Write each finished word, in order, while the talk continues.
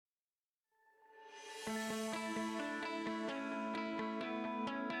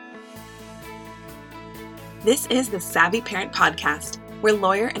This is the Savvy Parent Podcast, where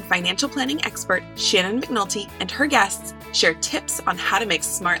lawyer and financial planning expert Shannon McNulty and her guests share tips on how to make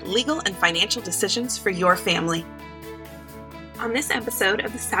smart legal and financial decisions for your family. On this episode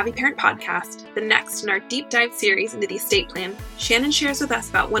of the Savvy Parent Podcast, the next in our deep dive series into the estate plan, Shannon shares with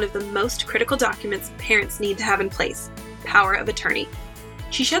us about one of the most critical documents parents need to have in place, power of attorney.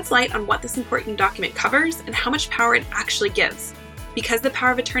 She sheds light on what this important document covers and how much power it actually gives. Because the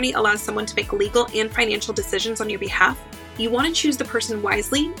power of attorney allows someone to make legal and financial decisions on your behalf, you want to choose the person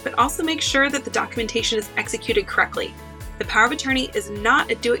wisely, but also make sure that the documentation is executed correctly. The power of attorney is not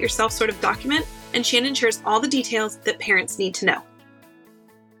a do-it-yourself sort of document, and Shannon shares all the details that parents need to know.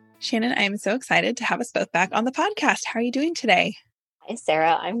 Shannon, I am so excited to have us both back on the podcast. How are you doing today? Hi,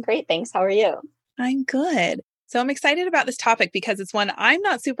 Sarah. I'm great. Thanks. How are you? I'm good. So I'm excited about this topic because it's one I'm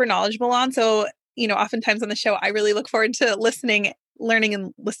not super knowledgeable on. So, oftentimes on the show, I really look forward to learning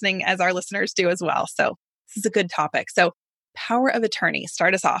and listening as our listeners do as well. So this is a good topic. So power of attorney,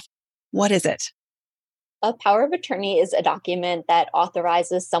 start us off. What is it? A power of attorney is a document that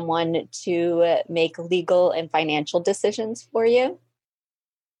authorizes someone to make legal and financial decisions for you.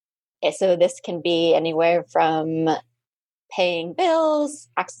 So this can be anywhere from paying bills,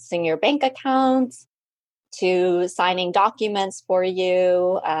 accessing your bank accounts, to signing documents for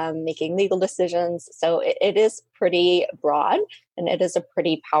you, making legal decisions. So it is pretty broad and it is a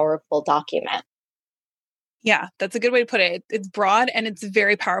pretty powerful document. Yeah, that's a good way to put it. It's broad and it's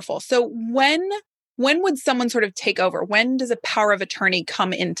very powerful. So when would someone sort of take over? When does a power of attorney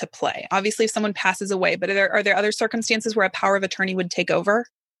come into play? Obviously, if someone passes away, but are there other circumstances where a power of attorney would take over?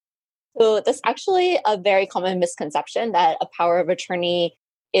 So that's actually a very common misconception that a power of attorney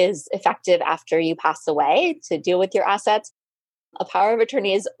is effective after you pass away to deal with your assets. A power of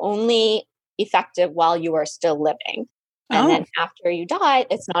attorney is only effective while you are still living. And then after you die,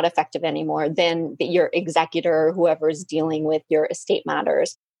 it's not effective anymore. Then your executor, whoever is dealing with your estate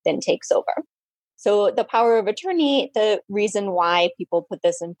matters, then takes over. So the power of attorney, the reason why people put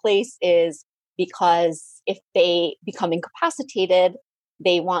this in place is because if they become incapacitated,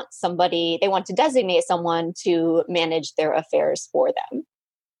 they want to designate someone to manage their affairs for them.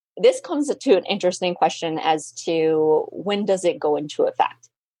 This comes to an interesting question as to when does it go into effect?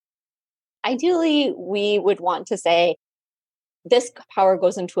 Ideally, we would want to say this power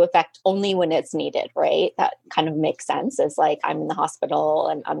goes into effect only when it's needed, right? That kind of makes sense. It's like I'm in the hospital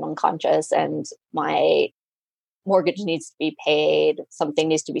and I'm unconscious and my mortgage needs to be paid, something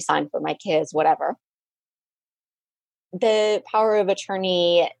needs to be signed for my kids, whatever. The power of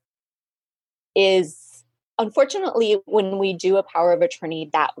attorney is, unfortunately, when we do a power of attorney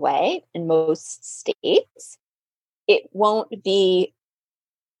that way in most states, it won't be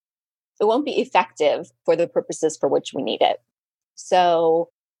effective for the purposes for which we need it. So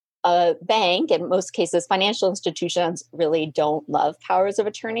a bank, in most cases, financial institutions really don't love powers of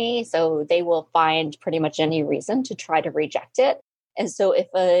attorney. So they will find pretty much any reason to try to reject it. And so if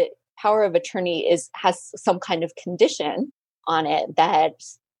a power of attorney has some kind of condition on it that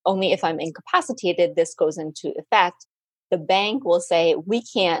only if I'm incapacitated, this goes into effect, the bank will say, we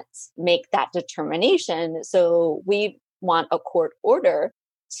can't make that determination. So we want a court order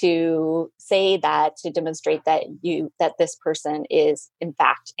to say that, to demonstrate that this person is in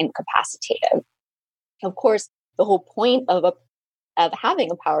fact incapacitated. Of course, the whole point of having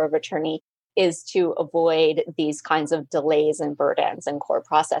a power of attorney is to avoid these kinds of delays and burdens in court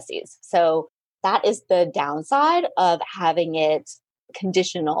processes. So that is the downside of having it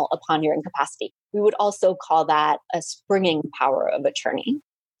conditional upon your incapacity. We would also call that a springing power of attorney.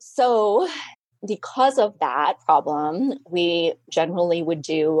 So because of that problem, we generally would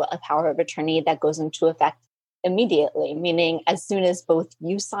do a power of attorney that goes into effect immediately, meaning as soon as both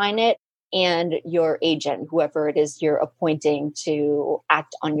you sign it and your agent, whoever it is you're appointing to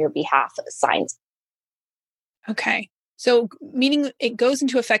act on your behalf, signs. Okay. So meaning it goes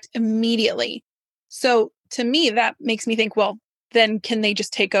into effect immediately. So to me, that makes me think, well, then can they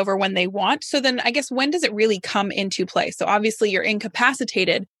just take over when they want? So then I guess when does it really come into play? So obviously you're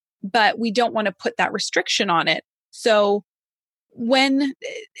incapacitated, but we don't want to put that restriction on it. So when,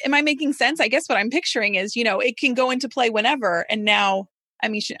 am I making sense? I guess what I'm picturing is, it can go into play whenever. And now,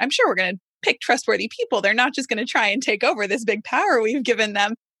 I'm sure we're going to pick trustworthy people. They're not just going to try and take over this big power we've given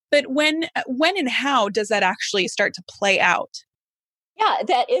them. But when and how does that actually start to play out? Yeah,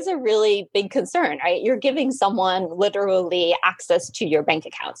 that is a really big concern, right? You're giving someone literally access to your bank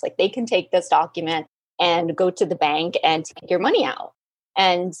accounts. Like they can take this document and go to the bank and take your money out.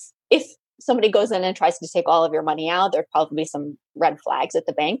 And if somebody goes in and tries to take all of your money out, there'd probably be some red flags at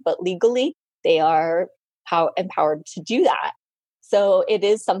the bank, but legally they are empowered to do that. So it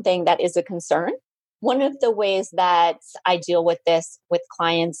is something that is a concern. One of the ways that I deal with this with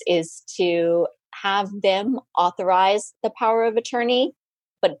clients is to have them authorize the power of attorney,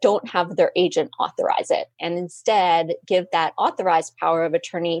 but don't have their agent authorize it. And instead, give that authorized power of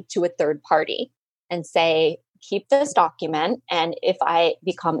attorney to a third party and say, keep this document. And if I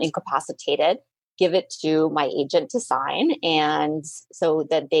become incapacitated, give it to my agent to sign, and so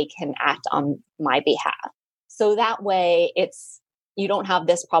that they can act on my behalf. So that way you don't have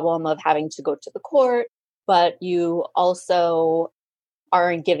this problem of having to go to the court, but you also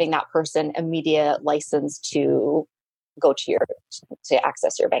aren't giving that person immediate license to go to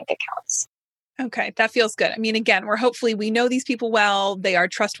access your bank accounts. Okay, that feels good. I mean, again, we know these people well, they are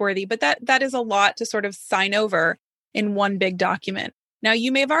trustworthy, but that is a lot to sort of sign over in one big document. Now,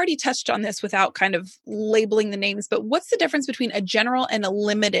 you may have already touched on this without kind of labeling the names, but what's the difference between a general and a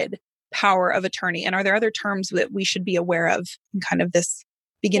limited power of attorney? And are there other terms that we should be aware of in kind of this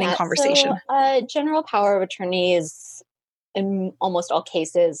beginning conversation? So, general power of attorney is, in almost all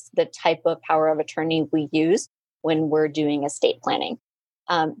cases, the type of power of attorney we use when we're doing estate planning.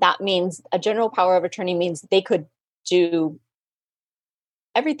 That means a general power of attorney means they could do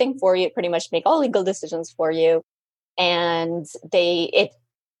everything for you, pretty much make all legal decisions for you. And it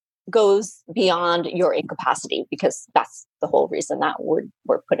goes beyond your incapacity, because that's the whole reason that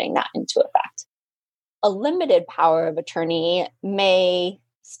we're putting that into effect. A limited power of attorney may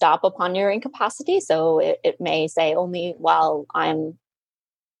stop upon your incapacity. So it may say only while I'm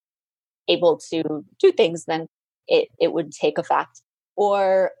able to do things, then it would take effect.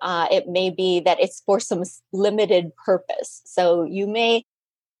 Or it may be that it's for some limited purpose. So you may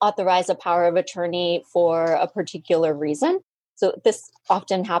authorize a power of attorney for a particular reason. So this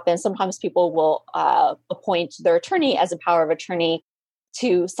often happens. Sometimes people will appoint their attorney as a power of attorney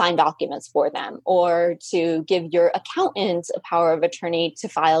to sign documents for them, or to give your accountant a power of attorney to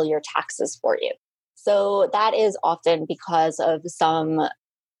file your taxes for you. So that is often because of some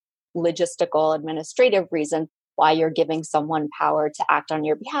logistical administrative reason why you're giving someone power to act on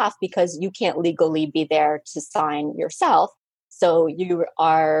your behalf, because you can't legally be there to sign yourself. So you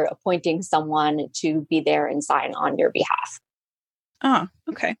are appointing someone to be there and sign on your behalf. Oh,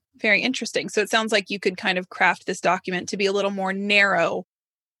 okay. Very interesting. So it sounds like you could kind of craft this document to be a little more narrow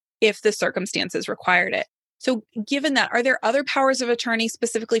if the circumstances required it. So given that, are there other powers of attorney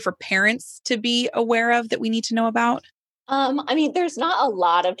specifically for parents to be aware of that we need to know about? I mean, there's not a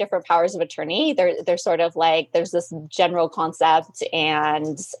lot of different powers of attorney. There's sort of like, there's this general concept,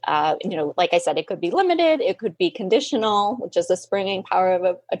 and, like I said, it could be limited, it could be conditional, which is a springing power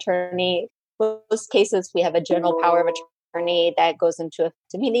of attorney. Most cases, we have a general power of attorney that goes into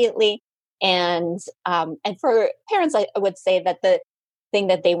effect immediately. And for parents, I would say that the thing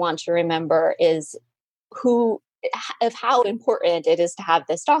that they want to remember is how important it is to have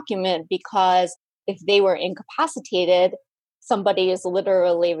this document, because if they were incapacitated, somebody is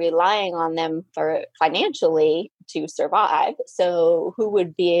literally relying on them for financially to survive. So who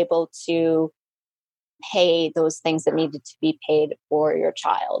would be able to pay those things that needed to be paid for your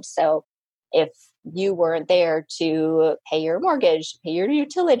child? So if you weren't there to pay your mortgage, pay your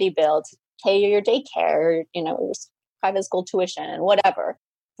utility bill, to pay your daycare, private school tuition and whatever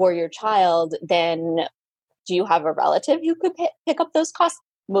for your child, then do you have a relative who could pick up those costs?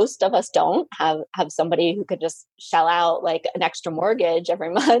 Most of us don't have somebody who could just shell out like an extra mortgage every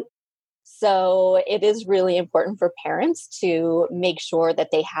month. So it is really important for parents to make sure that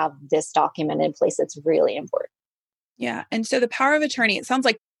they have this document in place. It's really important. Yeah. And so the power of attorney, it sounds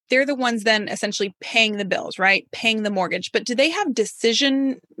like they're the ones then essentially paying the bills, right? Paying the mortgage. But do they have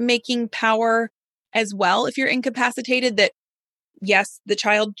decision-making power as well if you're incapacitated, that yes, the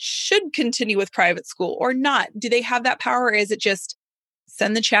child should continue with private school or not? Do they have that power, or is it just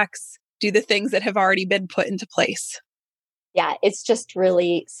send the checks, do the things that have already been put into place? Yeah, it's just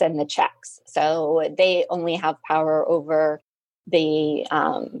really send the checks. So they only have power over the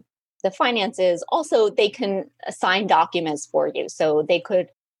finances. Also, they can assign documents for you. So they could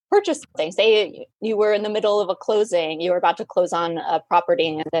purchase something. Say you were in the middle of a closing, you were about to close on a property,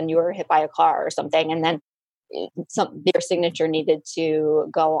 and then you were hit by a car or something, and then their signature needed to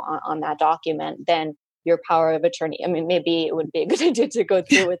go on that document. Then your power of attorney, I mean, maybe it would be a good idea to go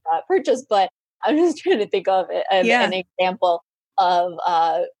through with that purchase, but I'm just trying to think of an example of,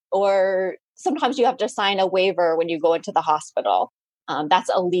 or sometimes you have to sign a waiver when you go into the hospital. That's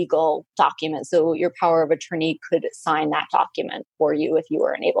a legal document. So your power of attorney could sign that document for you if you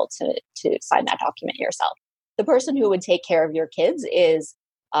were unable to sign that document yourself. The person who would take care of your kids is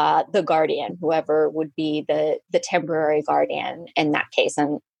the guardian, whoever would be the temporary guardian in that case.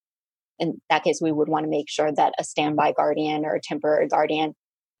 And in that case, we would want to make sure that a standby guardian or a temporary guardian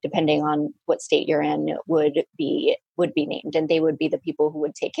depending on what state you're in, would be named, and they would be the people who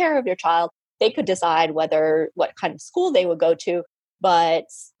would take care of your child. They could decide what kind of school they would go to, but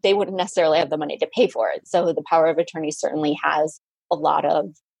they wouldn't necessarily have the money to pay for it. So the power of attorney certainly has a lot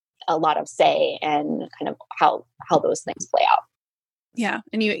of say in kind of how those things play out. Yeah.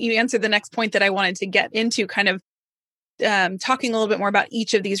 And you answered the next point that I wanted to get into, kind of talking a little bit more about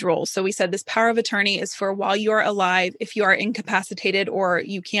each of these roles. So we said this power of attorney is for while you are alive, if you are incapacitated or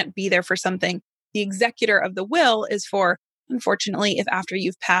you can't be there for something. The executor of the will is for, unfortunately, if after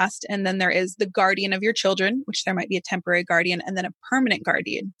you've passed. And then there is the guardian of your children, which there might be a temporary guardian, and then a permanent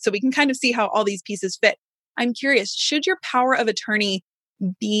guardian. So we can kind of see how all these pieces fit. I'm curious, should your power of attorney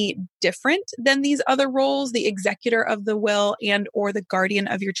be different than these other roles, the executor of the will and or the guardian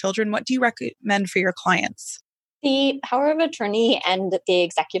of your children? What do you recommend for your clients? The power of attorney and the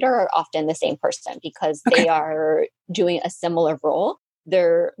executor are often the same person because they are doing a similar role.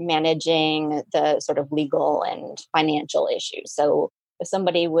 They're managing the sort of legal and financial issues. So if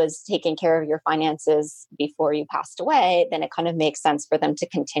somebody was taking care of your finances before you passed away, then it kind of makes sense for them to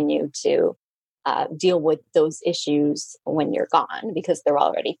continue to deal with those issues when you're gone because they're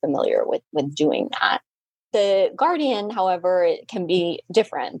already familiar with doing that. The guardian, however, it can be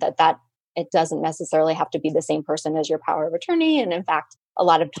different, that it doesn't necessarily have to be the same person as your power of attorney. And in fact, a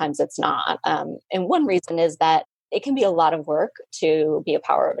lot of times it's not. And one reason is that it can be a lot of work to be a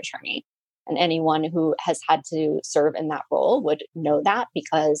power of attorney. And anyone who has had to serve in that role would know that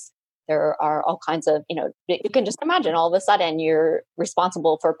because there are all kinds of, you can just imagine all of a sudden you're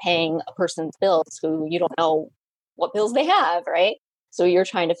responsible for paying a person's bills who you don't know what bills they have, right? So you're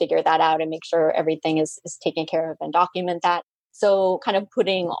trying to figure that out and make sure everything is taken care of and document that. So kind of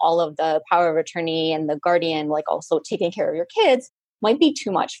putting all of the power of attorney and the guardian, like also taking care of your kids, might be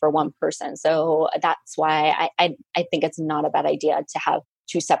too much for one person. So that's why I think it's not a bad idea to have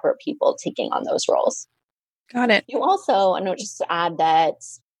two separate people taking on those roles. Got it. You also, I know, just to add that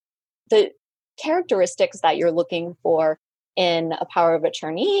the characteristics that you're looking for in a power of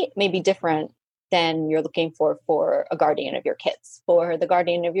attorney may be different than you're looking for a guardian of your kids. For the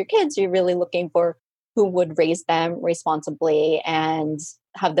guardian of your kids, you're really looking for who would raise them responsibly and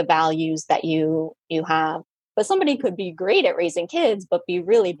have the values that you have. But somebody could be great at raising kids, but be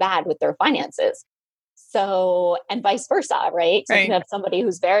really bad with their finances. So, and vice versa, right? So you have somebody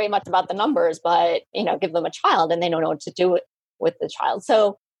who's very much about the numbers, but, give them a child and they don't know what to do with the child.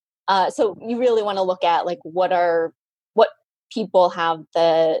 So you really want to look at like, what people have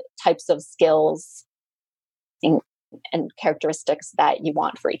the types of skills and characteristics that you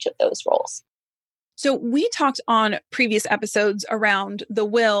want for each of those roles. So we talked on previous episodes around the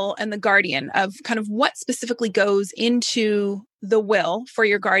will and the guardian of kind of what specifically goes into the will for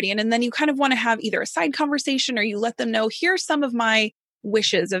your guardian. And then you kind of want to have either a side conversation or you let them know, here's some of my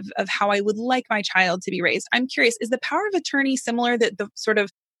wishes of how I would like my child to be raised. I'm curious, is the power of attorney similar that the sort of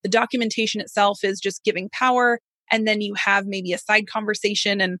the documentation itself is just giving power and then you have maybe a side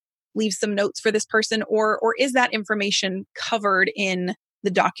conversation and leave some notes for this person, or is that information covered in the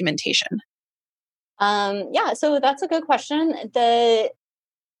documentation? So that's a good question. The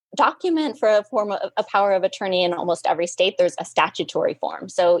document for a form of a power of attorney in almost every state, there's a statutory form.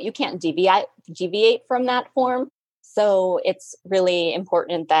 So you can't deviate from that form. So it's really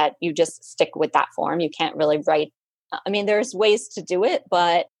important that you just stick with that form. You can't really write. There's ways to do it,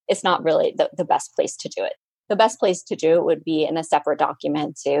 but it's not really the best place to do it. The best place to do it would be in a separate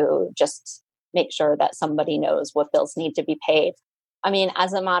document to just make sure that somebody knows what bills need to be paid.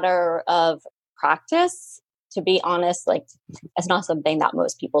 As a matter of practice, to be honest, like it's not something that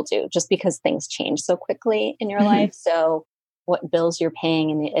most people do just because things change so quickly in your life. So what bills you're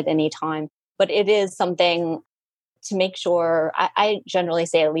paying at any time, but it is something to make sure. I generally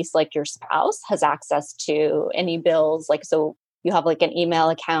say at least like your spouse has access to any bills. Like, so you have like an email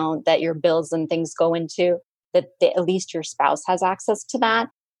account that your bills and things go into, that at least your spouse has access to that.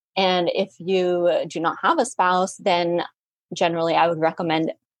 And if you do not have a spouse, then generally I would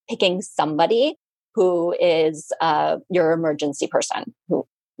recommend picking somebody who is your emergency person, who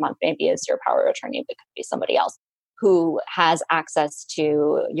maybe is your power of attorney, but could be somebody else who has access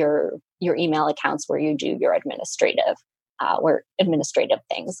to your email accounts where you do your where administrative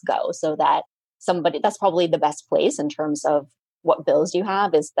things go. So that that's probably the best place in terms of what bills you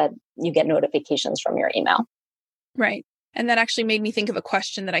have, is that you get notifications from your email. Right. And that actually made me think of a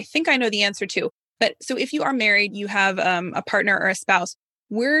question that I think I know the answer to. But so if you are married, you have a partner or a spouse,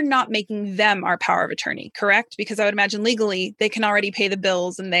 we're not making them our power of attorney, correct? Because I would imagine legally they can already pay the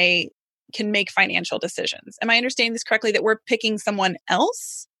bills and they can make financial decisions. Am I understanding this correctly, that we're picking someone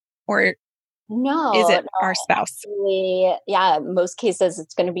else? Or Is No, it no, our spouse? actually, yeah, most cases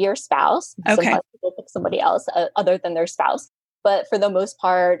it's going to be your spouse. Okay. Sometimes people pick somebody else other than their spouse. But for the most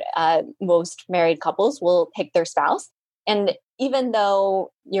part, most married couples will pick their spouse. And even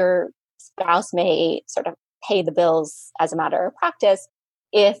though your spouse may sort of pay the bills as a matter of practice,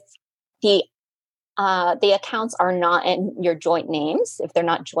 if the the accounts are not in your joint names, if they're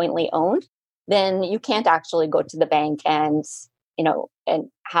not jointly owned, then you can't actually go to the bank and and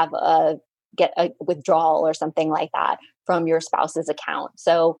have a get a withdrawal or something like that from your spouse's account.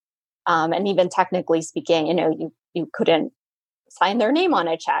 So, and even technically speaking, you couldn't sign their name on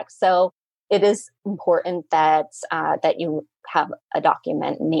a check. So it is important that that you have a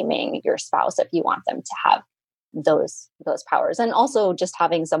document naming your spouse if you want them to have those powers, and also just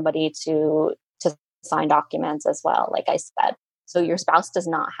having somebody to sign documents as well. Like I said, so your spouse does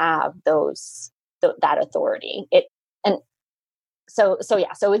not have that authority. So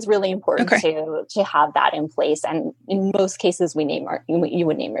it's really important to have that in place. And in most cases, you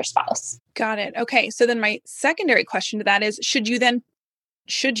would name your spouse. Got it. Okay. So then my secondary question to that is,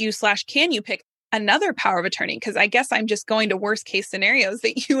 can you pick another power of attorney? Because I guess I'm just going to worst case scenarios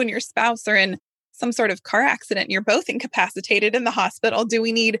that you and your spouse are in some sort of car accident and you're both incapacitated in the hospital. Do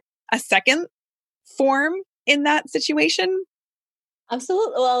we need a second form in that situation?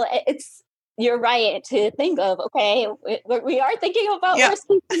 Absolutely. Well, you're right to think of, okay, we are thinking about worst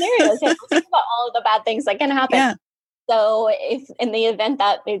case scenarios. Think about all of the bad things that can happen. Yeah. So if in the event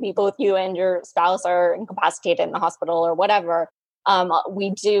that maybe both you and your spouse are incapacitated in the hospital or whatever,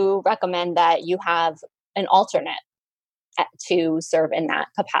 we do recommend that you have an alternate to serve in that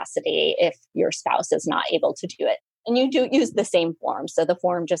capacity if your spouse is not able to do it. And you do use the same form. So the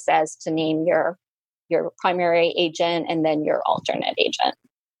form just says to name your primary agent and then your alternate agent.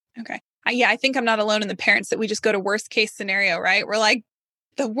 Okay. I think I'm not alone in the parents that we just go to worst case scenario, right? We're like,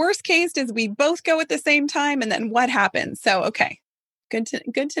 the worst case is we both go at the same time, and then what happens? So, okay, good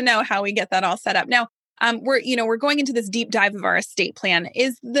to know how we get that all set up. Now, we're going into this deep dive of our estate plan.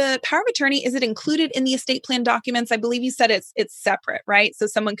 Is the power of attorney, is it included in the estate plan documents? I believe you said it's separate, right? So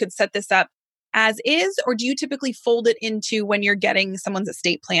someone could set this up as is, or do you typically fold it into when you're getting someone's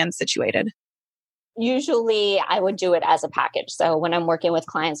estate plan situated? Usually I would do it as a package. So when I'm working with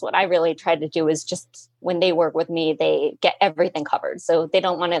clients, what I really try to do is just when they work with me, they get everything covered. So they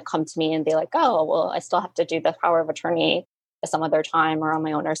don't want to come to me and be like, oh, well, I still have to do the power of attorney some other time or on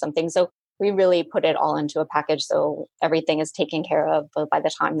my own or something. So we really put it all into a package. So everything is taken care of. But by the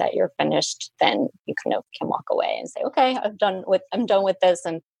time that you're finished, then you kind of can walk away and say, okay, I'm done with this.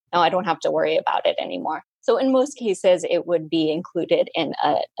 And now I don't have to worry about it anymore. So in most cases, it would be included in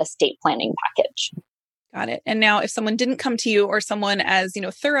a estate planning package. Got it. And now if someone didn't come to you, or someone as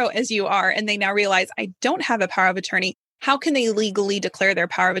thorough as you are, and they now realize I don't have a power of attorney, how can they legally declare their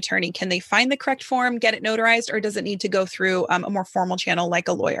power of attorney? Can they find the correct form, get it notarized, or does it need to go through a more formal channel like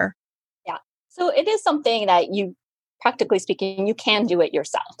a lawyer? Yeah. So it is something that you, practically speaking, you can do it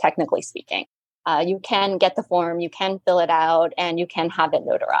yourself, technically speaking. You can get the form, you can fill it out, and you can have it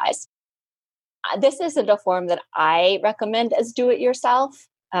notarized. This isn't a form that I recommend as do it yourself.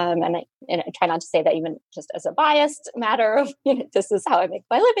 And I try not to say that even just as a biased matter of, this is how I make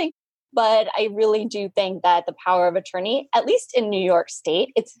my living. But I really do think that the power of attorney, at least in New York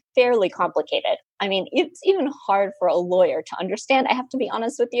State, it's fairly complicated. I mean, it's even hard for a lawyer to understand. I have to be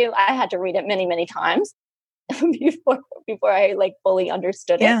honest with you. I had to read it many, many times before I fully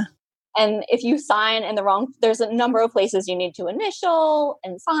understood it. And if you sign in the wrong, there's a number of places you need to initial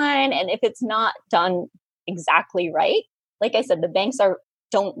and sign. And if it's not done exactly right, like I said, the banks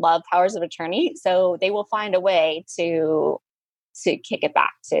don't love powers of attorney. So they will find a way to kick it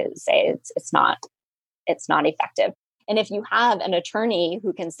back, to say it's not effective. And if you have an attorney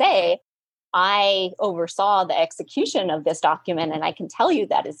who can say, I oversaw the execution of this document and I can tell you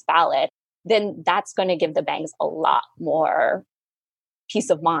that it's valid, then that's going to give the banks a lot more peace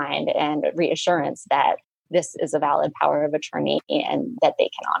of mind and reassurance that this is a valid power of attorney and that they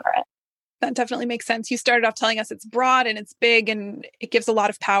can honor it. That definitely makes sense. You started off telling us it's broad and it's big and it gives a lot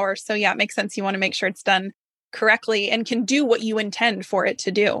of power. So yeah, it makes sense. You want to make sure it's done correctly and can do what you intend for it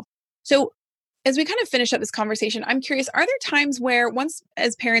to do. So as we kind of finish up this conversation, I'm curious, are there times where once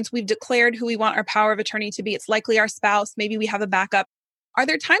as parents, we've declared who we want our power of attorney to be? It's likely our spouse. Maybe we have a backup. Are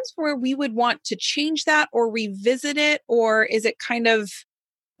there times where we would want to change that or revisit it? Or is it kind of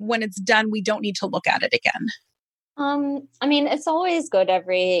when it's done, we don't need to look at it again? I mean, it's always good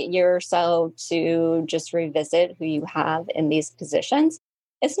every year or so to just revisit who you have in these positions.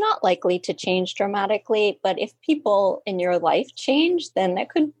 It's not likely to change dramatically, but if people in your life change, then it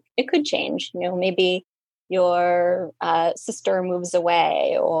could change. Maybe your sister moves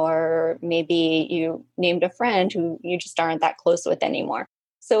away, or maybe you named a friend who you just aren't that close with anymore.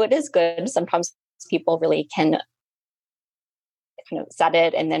 So it is good. Sometimes people really can kind of set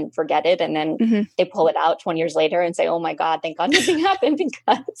it and then forget it. And then they pull it out 20 years later and say, oh my God, thank God nothing happened,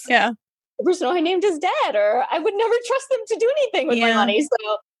 because the person I named is dead, or I would never trust them to do anything with my money.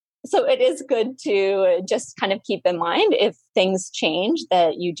 So it is good to just kind of keep in mind, if things change,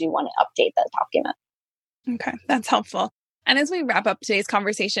 that you do want to update that document. Okay, that's helpful. And as we wrap up today's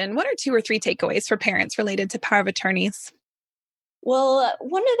conversation, what are 2 or 3 takeaways for parents related to power of attorneys? Well,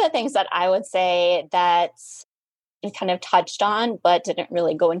 one of the things that I would say that we kind of touched on, but didn't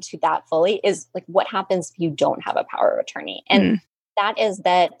really go into that fully, is like, what happens if you don't have a power of attorney? And that is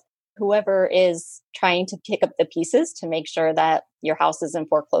that whoever is trying to pick up the pieces to make sure that your house isn't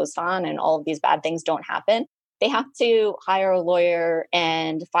foreclosed on and all of these bad things don't happen, they have to hire a lawyer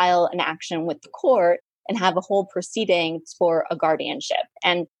and file an action with the court and have a whole proceeding for a guardianship.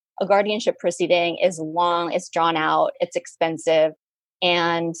 And a guardianship proceeding is long, it's drawn out, it's expensive.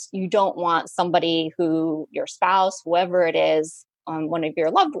 And you don't want somebody who, your spouse, whoever it is, one of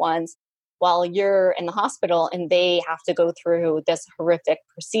your loved ones, while you're in the hospital and they have to go through this horrific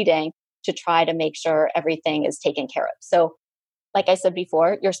proceeding to try to make sure everything is taken care of. So, like I said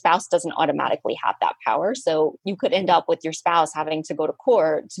before, your spouse doesn't automatically have that power. So you could end up with your spouse having to go to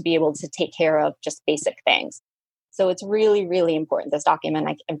court to be able to take care of just basic things. So it's really, really important. This document,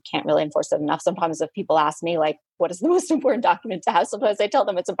 I can't really enforce it enough. Sometimes if people ask me, like, what is the most important document to have? Sometimes I tell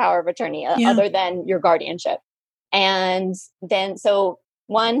them it's a power of attorney, other than your guardianship. And then, so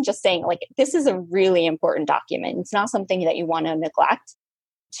one, just saying, like, this is a really important document. It's not something that you want to neglect.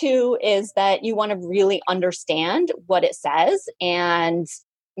 2 is that you want to really understand what it says and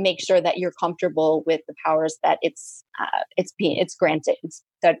make sure that you're comfortable with the powers that it's granted,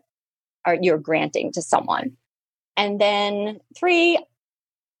 that you're granting to someone. And then 3,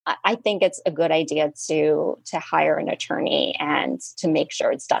 I think it's a good idea to hire an attorney and to make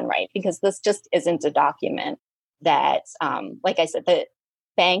sure it's done right, because this just isn't a document that, like I said, the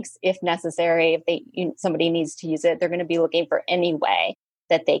banks, if necessary, if somebody needs to use it, they're going to be looking for any way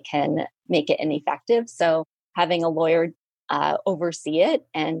that they can make it ineffective. So having a lawyer oversee it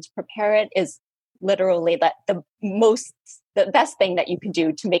and prepare it is literally the best thing that you can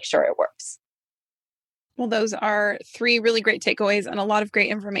do to make sure it works. Well, those are 3 really great takeaways and a lot of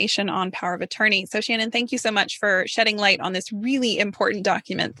great information on power of attorney. So Shannon, thank you so much for shedding light on this really important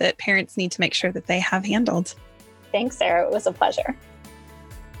document that parents need to make sure that they have handled. Thanks, Sarah. It was a pleasure.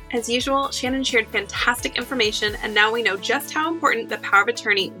 As usual, Shannon shared fantastic information, and now we know just how important the power of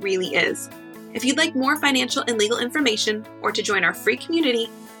attorney really is. If you'd like more financial and legal information or to join our free community,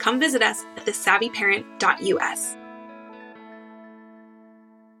 come visit us at thesavvyparent.us.